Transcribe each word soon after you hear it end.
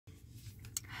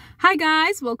Hi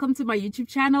guys, welcome to my YouTube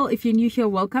channel. If you're new here,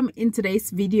 welcome. In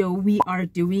today's video we are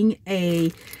doing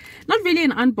not really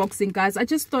an unboxing, guys. I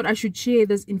just thought I should share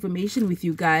this information with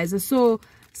you guys. So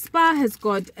Spar has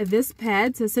got this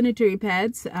pads, sanitary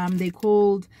pads. They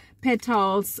called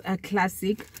Petals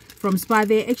Classic from Spar.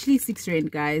 They're actually 6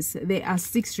 rand, guys. They are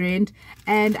 6 rand,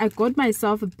 and I got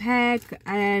myself a pack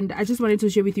and I just wanted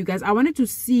to share with you guys. I wanted to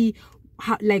see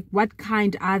how, like, what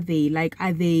kind are they? Like,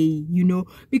 are they, you know,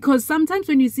 because sometimes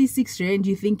when you see 6 rand,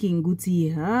 you're thinking, Guti,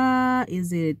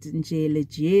 is it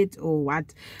legit or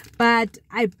what? But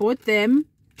I bought them.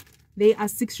 They are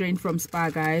 6 rand from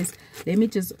Spar, guys. Let me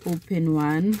just open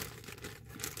one.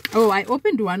 Oh, I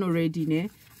opened one already, ne?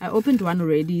 I opened one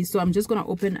already, so I'm just gonna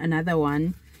open another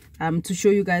one to show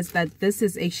you guys that this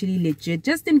is actually legit,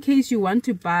 just in case you want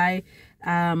to buy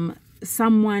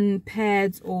someone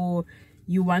pads, or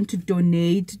you want to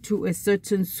donate to a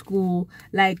certain school.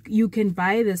 Like, you can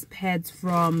buy this pads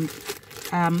from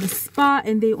Spar,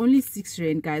 and they're only 6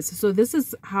 rand, guys. So this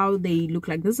is how they look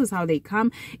like. This is how they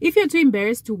come. If you're too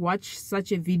embarrassed to watch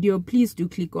such a video, please do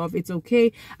click off. It's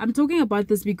okay. I'm talking about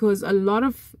this because a lot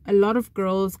of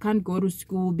girls can't go to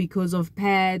school because of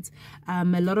pads. A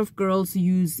lot of girls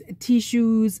use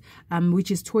tissues,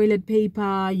 which is toilet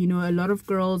paper. You know, a lot of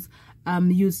girls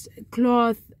use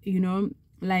cloth, you know,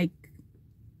 like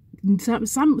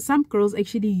some girls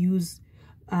actually use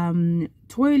not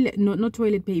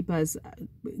toilet papers,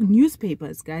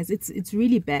 newspapers, guys. It's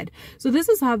really bad. So this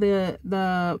is how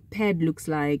the pad looks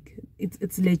like.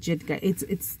 It's legit, guys.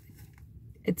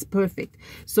 It's perfect.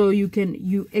 So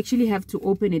you actually have to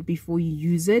open it before you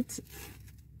use it,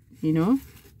 you know.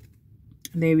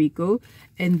 There we go.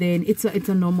 And then it's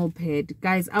a normal pad,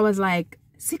 guys. I was like,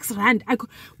 6 rand.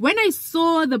 When I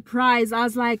saw the price, I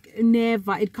was like,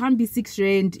 never. It can't be 6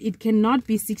 rand. It cannot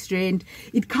be 6 rand.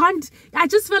 It can't. I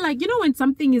just felt like, you know, when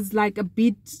something is like a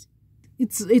bit,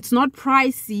 it's not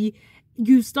pricey,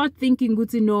 you start thinking,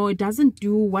 no, it doesn't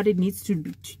do what it needs to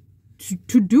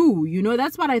do, you know.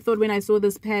 That's what I thought when I saw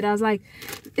this pad. I was like,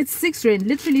 it's 6 rand,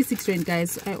 literally 6 rand,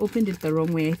 guys. I opened it the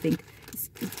wrong way, I think.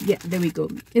 Yeah, there we go.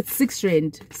 It's 6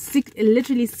 rand,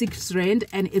 literally 6 rand,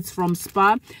 and it's from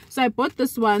Spar. So I bought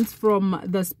this ones from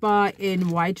the Spar in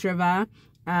White River.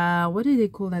 What do they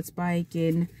call that Spar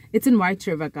again? It's in White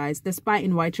River, guys. The Spar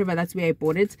in White River, that's where I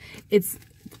bought it. It's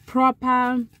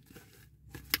proper.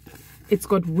 It's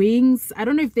got wings. I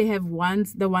don't know if they have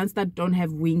the ones that don't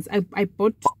have wings. I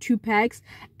bought 2 packs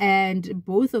and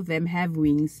both of them have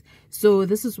wings. So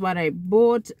this is what I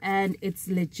bought, and it's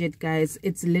legit, guys.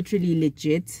 It's literally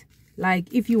legit.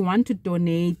 Like, if you want to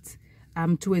donate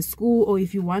to a school, or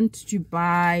if you want to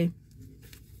buy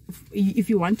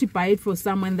it for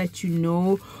someone that you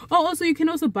know, or also you can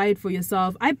also buy it for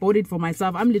yourself. I bought it for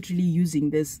myself. I'm literally using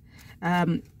this.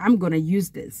 I'm gonna use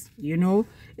this, you know.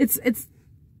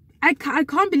 I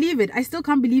can't believe it. I still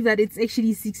can't believe that it's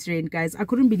actually 6 rand, guys. I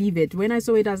couldn't believe it. When I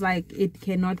saw it, I was like, it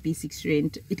cannot be 6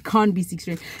 rand. It can't be 6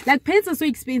 rand. Like, pens are so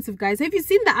expensive, guys. Have you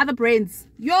seen the other brands?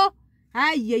 Yeah.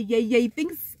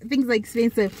 Things are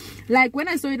expensive. Like, when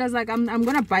I saw it, I was like, I'm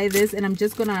gonna buy this, and I'm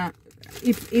just gonna,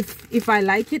 if I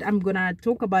like it, I'm gonna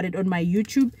talk about it on my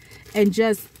YouTube, and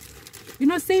just, you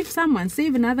know, save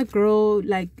another girl.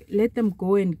 Like, let them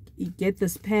go and get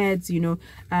these pads, you know.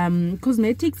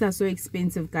 Cosmetics are so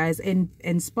expensive, guys,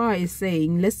 and Spar is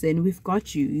saying, listen, we've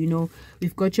got you, you know,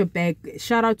 we've got your back.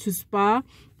 Shout out to Spar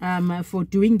for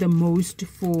doing the most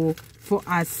for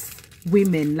us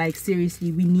women. Like,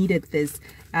 seriously, we needed this.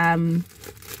 In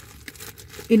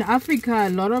Africa, a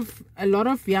lot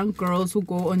of young girls who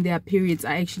go on their periods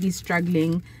are actually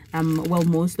struggling. Well,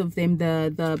 most of them,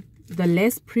 the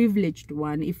less privileged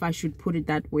one, if I should put it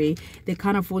that way, they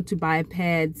can't afford to buy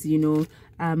pads, you know.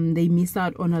 They miss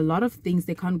out on a lot of things.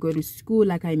 They can't go to school,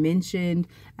 like I mentioned.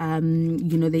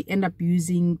 You know, they end up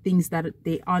using things that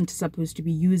they aren't supposed to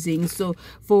be using. So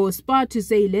for Spar to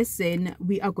say, listen,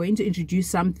 we are going to introduce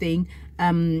something,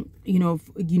 you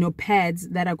know, pads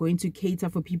that are going to cater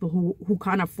for people who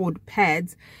can't afford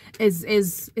pads,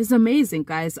 is amazing,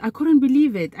 guys. I couldn't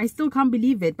believe it. I still can't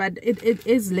believe it, but it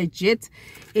is legit.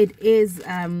 It is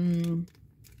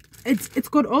it's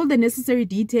got all the necessary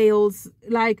details.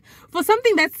 Like, for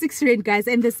something that's 6 rand, guys,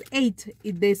 and there's 8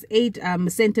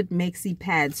 scented maxi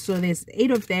pads. So there's 8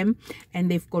 of them,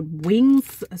 and they've got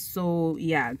wings. So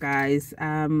yeah, guys,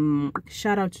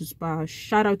 shout out to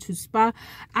Spar.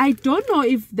 I don't know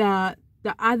if the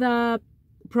other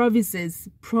provinces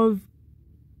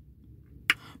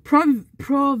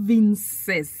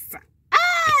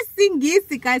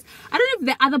Singisi, guys, I don't know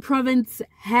if the other province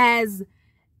has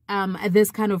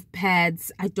this kind of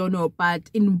pads. I don't know, but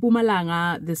in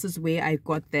Mpumalanga, this is where I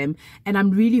got them, and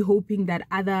I'm really hoping that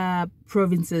other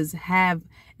provinces have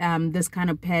this kind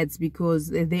of pads, because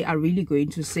they are really going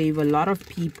to save a lot of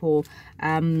people.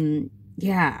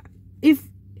 Yeah, if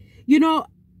you know,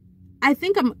 I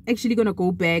think I'm actually gonna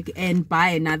go back and buy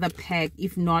another pack,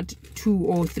 if not 2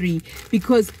 or 3,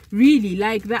 because really,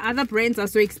 like, the other brands are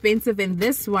so expensive and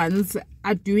this ones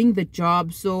are doing the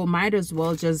job, so might as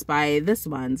well just buy this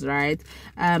ones, right?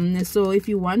 So if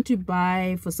you want to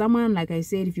buy for someone, like I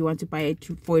said, if you want to buy it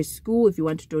for a school, if you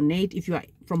want to donate, if you are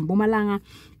from Mpumalanga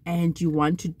and you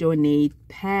want to donate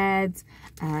pads,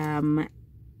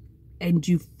 and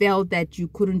you felt that you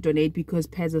couldn't donate because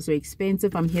pads are so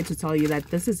expensive, I'm here to tell you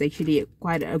that this is actually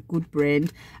quite a good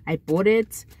brand. I bought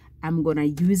it, I'm gonna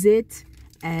use it,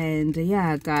 and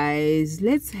yeah, guys,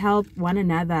 let's help one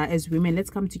another as women. Let's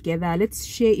come together, let's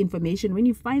share information. When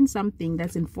you find something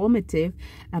that's informative,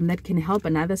 that can help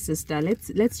another sister,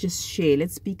 let's just share,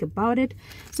 let's speak about it.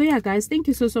 So yeah, guys, thank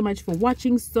you so much for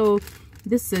watching. So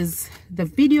this is the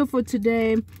video for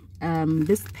today.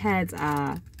 These pads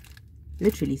are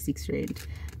literally 6 rand,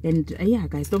 and yeah,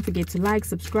 guys, don't forget to like,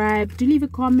 subscribe, do leave a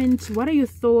comment. What are your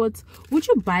thoughts? Would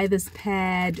you buy this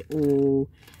pad, or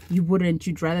you wouldn't?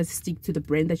 You'd rather stick to the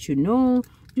brand that you know?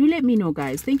 Do let me know,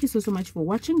 guys. Thank you so much for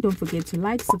watching. Don't forget to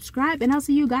like, subscribe, and I'll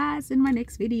see you guys in my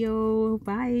next video.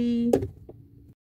 Bye.